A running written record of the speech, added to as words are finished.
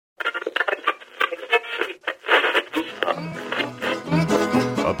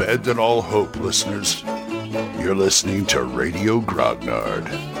Abandon all hope, listeners. You're listening to Radio Grognard,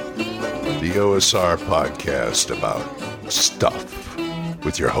 the OSR podcast about stuff,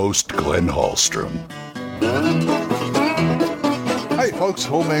 with your host, Glenn Hallstrom. Hi, folks.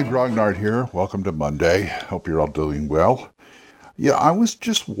 Homemade Grognard here. Welcome to Monday. Hope you're all doing well. Yeah, I was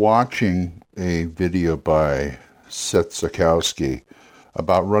just watching a video by Seth Zukowski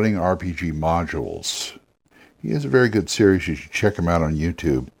about running RPG modules. He has a very good series. You should check him out on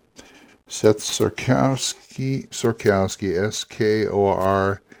YouTube. Seth Zukowski, Skorhowsky.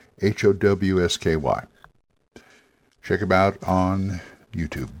 Check him out on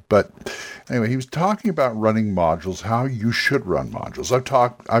YouTube. But anyway, he was talking about running modules, how you should run modules.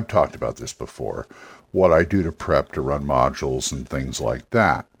 I've talked about this before, what I do to prep to run modules and things like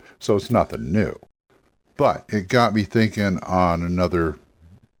that. So it's nothing new. But it got me thinking on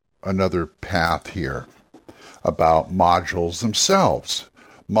another path here about modules themselves.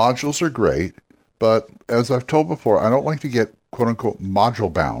 Modules are great, but as I've told before, I don't like to get quote-unquote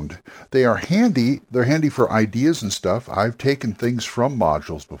module bound. They are handy. They're handy for ideas and stuff. I've taken things from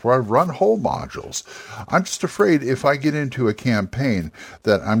modules before. I've run whole modules. I'm just afraid if I get into a campaign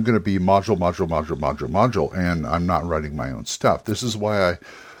that I'm going to be module, and I'm not writing my own stuff. This is why I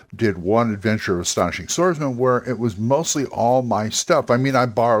did one adventure of Astonishing Swordsman where it was mostly all my stuff. I mean, I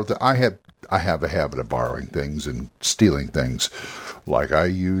have a habit of borrowing things and stealing things. Like I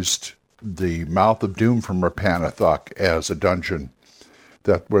used the Mouth of Doom from Rapanathuk as a dungeon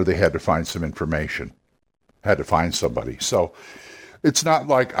where they had to find some information, had to find somebody. So it's not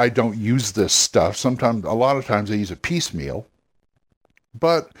like I don't use this stuff. A lot of times I use it piecemeal.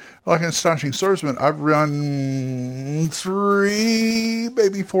 But like in Astonishing Swordsman, I've run 3,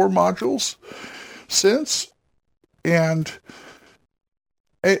 maybe 4 modules since, and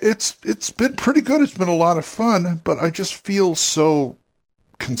it's been pretty good. It's been a lot of fun, but I just feel so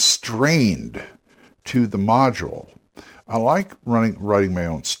constrained to the module. I like writing my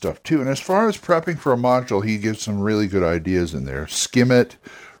own stuff too. And as far as prepping for a module, he gives some really good ideas in there. Skim it,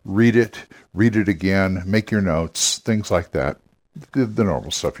 read it again, make your notes, things like that. The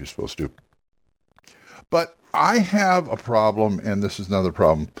normal stuff you're supposed to do. But I have a problem, and this is another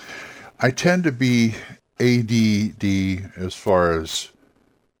problem. I tend to be ADD as far as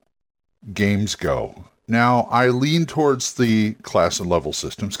games go. Now, I lean towards the class and level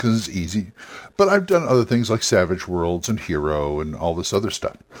systems because it's easy, but I've done other things like Savage Worlds and Hero and all this other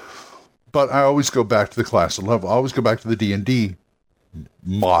stuff. But I always go back to the class and level. I always go back to the D&D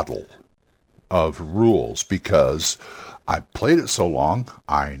model of rules because I've played it so long,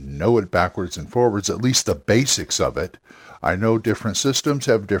 I know it backwards and forwards, at least the basics of it. I know different systems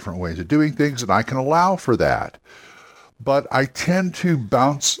have different ways of doing things, and I can allow for that. But I tend to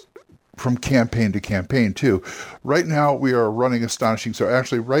bounce from campaign to campaign, too. Right now, we are running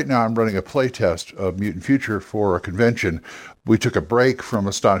right now I'm running a playtest of Mutant Future for a convention. We took a break from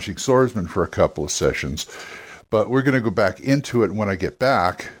Astonishing Swordsman for a couple of sessions, but we're going to go back into it when I get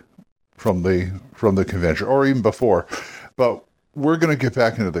back from the convention, or even before. But we're going to get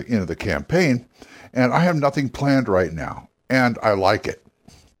back into the campaign, and I have nothing planned right now, and I like it.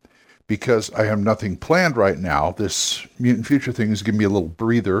 Because I have nothing planned right now, this Mutant Future thing is giving me a little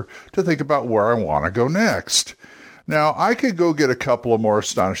breather to think about where I want to go next. Now, I could go get a couple of more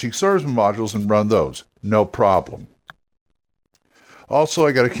Astonishing Swordsman modules and run those. No problem. Also,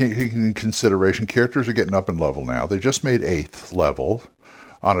 I got to take into consideration, characters are getting up in level now. They just made 8th level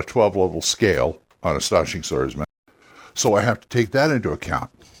on a 12-level scale on Astonishing Swordsman. So I have to take that into account.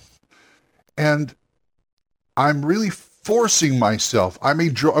 And I'm really forcing myself.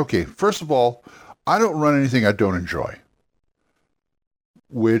 First of all, I don't run anything I don't enjoy,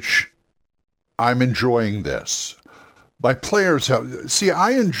 which I'm enjoying this. My players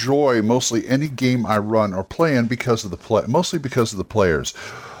I enjoy mostly any game I run or play in mostly because of the players.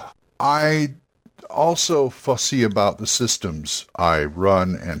 I also fussy about the systems I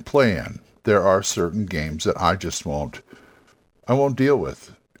run and play in. There are certain games that I won't deal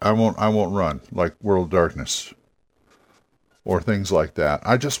with. I won't run, like World of Darkness or things like that.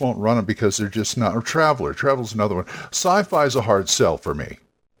 I just won't run them because they're just not. Or Traveler. Traveler's another one. Sci-fi is a hard sell for me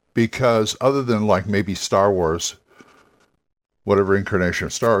because other than like maybe Star Wars, whatever incarnation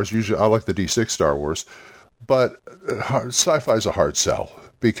of Star Wars, usually I like the D6 Star Wars, but sci-fi is a hard sell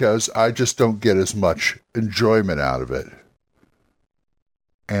because I just don't get as much enjoyment out of it.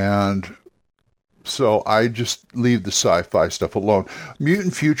 And so I just leave the sci-fi stuff alone.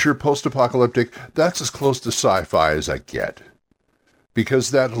 Mutant Future, post-apocalyptic, that's as close to sci-fi as I get.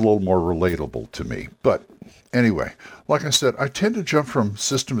 Because that's a little more relatable to me. But Anyway, like I said, I tend to jump from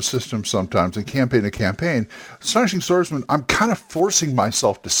system to system sometimes and campaign to campaign. Astonishing Swordsman, I'm kind of forcing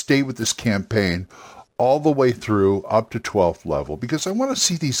myself to stay with this campaign all the way through up to 12th level because I want to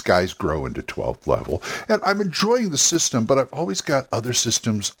see these guys grow into 12th level. And I'm enjoying the system, but I've always got other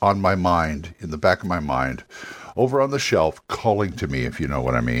systems on my mind, in the back of my mind, over on the shelf, calling to me, if you know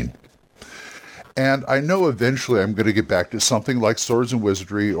what I mean. And I know eventually I'm going to get back to something like Swords and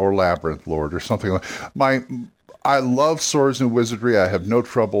Wizardry or Labyrinth Lord or something like I love Swords and Wizardry. I have no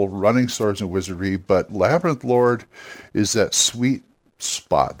trouble running Swords and Wizardry, but Labyrinth Lord is that sweet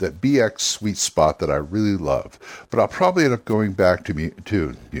spot, that BX sweet spot that I really love. But I'll probably end up going back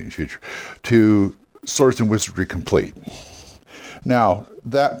to Swords and Wizardry Complete. Now,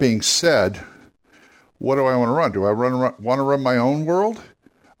 that being said, what do I want to run? Do I want to run my own world?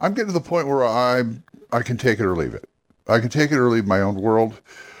 I'm getting to the point where I can take it or leave it. I can take it or leave my own world,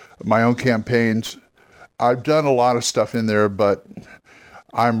 my own campaigns. I've done a lot of stuff in there, but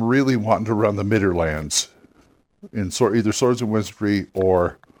I'm really wanting to run the Midderlands in either Swords and Wizardry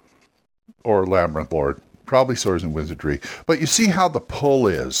or Labyrinth Lord. Probably Swords and Wizardry. But you see how the pull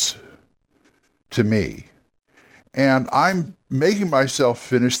is to me. And I'm making myself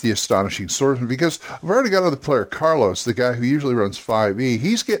finish the Astonishing Swordsman because I've already got another player, Carlos, the guy who usually runs 5e.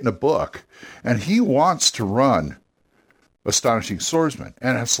 He's getting a book, and he wants to run Astonishing Swordsman.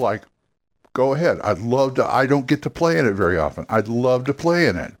 And it's like, go ahead. I'd love to. I don't get to play in it very often. I'd love to play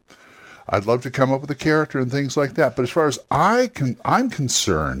in it. I'd love to come up with a character and things like that. But as far as I'm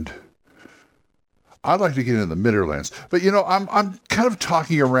concerned, I'd like to get into the Midderlands. But, I'm kind of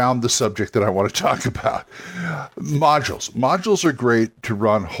talking around the subject that I want to talk about. Modules. Modules are great to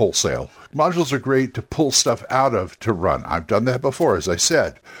run wholesale. Modules are great to pull stuff out of to run. I've done that before, as I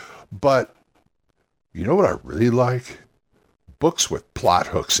said. But you know what I really like? Books with plot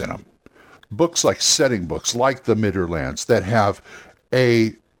hooks in them. Books like setting books, like the Midderlands, that have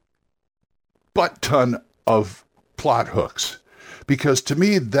a butt-ton of plot hooks. Because to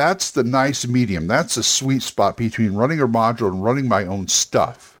me, that's the nice medium. That's the sweet spot between running a module and running my own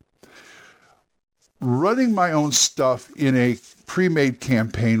stuff. Running my own stuff in a pre-made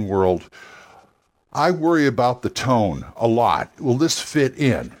campaign world, I worry about the tone a lot. Will this fit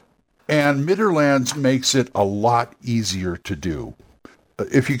in? And Midderlands makes it a lot easier to do.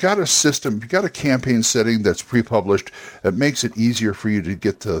 If you got a system, if you got a campaign setting that's pre-published, it makes it easier for you to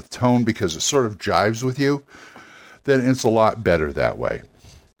get the tone because it sort of jives with you, then it's a lot better that way.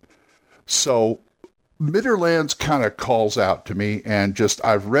 So Midderlands kind of calls out to me, and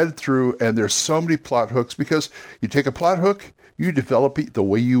I've read through, and there's so many plot hooks because you take a plot hook, you develop it the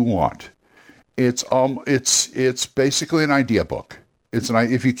way you want. It's basically an idea book.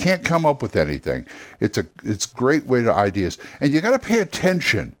 If you can't come up with anything, it's a great way to ideas. And you got to pay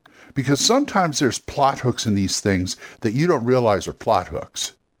attention because sometimes there's plot hooks in these things that you don't realize are plot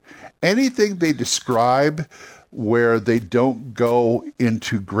hooks. Anything they describe where they don't go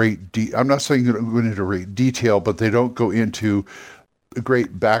into great I'm not saying go into great detail, but they don't go into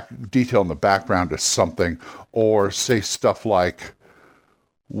great detail in the background of something, or say stuff like,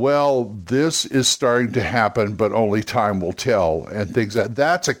 well, this is starting to happen, but only time will tell, and things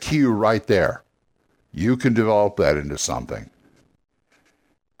that's a cue right there. You can develop that into something.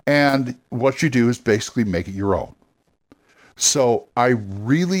 And what you do is basically make it your own. So I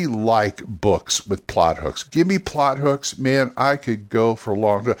really like books with plot hooks. Give me plot hooks, man, I could go for a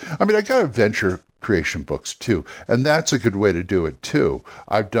long time. I mean, I got adventure creation books too, and that's a good way to do it too.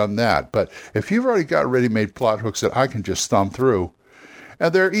 I've done that. But if you've already got ready-made plot hooks that I can just thumb through,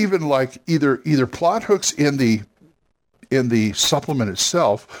 and they're even like either plot hooks in the supplement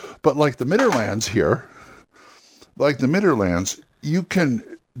itself, but like the Midderlands here,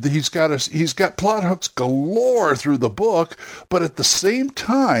 he's got plot hooks galore through the book, but at the same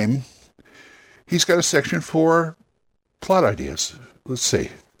time, he's got a section for plot ideas. Let's see.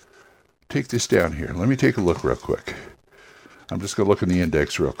 Take this down here. Let me take a look real quick. I'm just going to look in the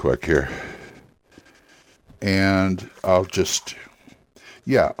index real quick here. And I'll just...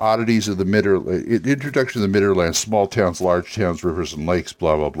 oddities of the introduction to the Midderlands, small towns, large towns, rivers and lakes,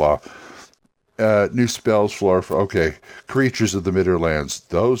 blah, blah, blah. New spells, creatures of the Midderlands.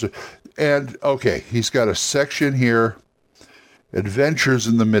 He's got a section here, adventures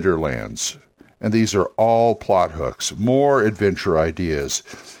in the Midderlands. And these are all plot hooks, more adventure ideas.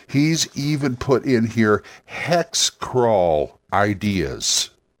 He's even put in here hex crawl ideas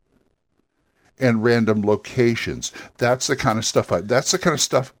and random locations. That's the kind of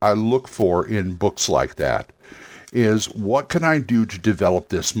stuff I look for in books like that. Is what can I do to develop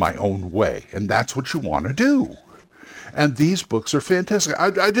this my own way? And that's what you want to do. And these books are fantastic.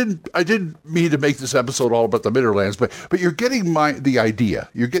 I didn't mean to make this episode all about the Midderlands, but you're getting the idea.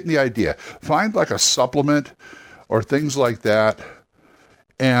 You're getting the idea. Find like a supplement or things like that,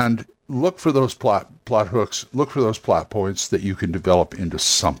 and look for those plot hooks. Look for those plot points that you can develop into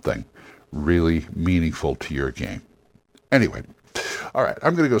something really meaningful to your game. Anyway, all right,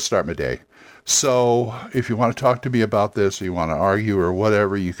 I'm going to go start my day. So if you want to talk to me about this, or you want to argue or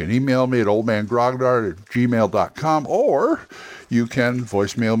whatever, you can email me at oldmangrognard@gmail.com, or you can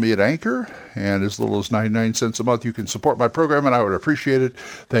voicemail me at Anchor, and as little as 99 cents a month, you can support my program, and I would appreciate it.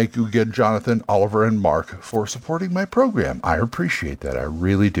 Thank you again, Jonathan, Oliver, and Mark, for supporting my program. I appreciate that. I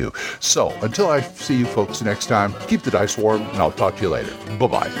really do. So until I see you folks next time, keep the dice warm, and I'll talk to you later.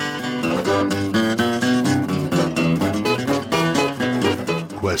 Bye-bye.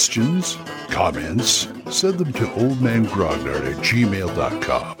 Questions? Comments? Send them to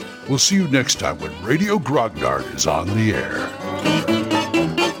oldmangrognard@gmail.com. We'll see you next time when Radio Grognard is on the air.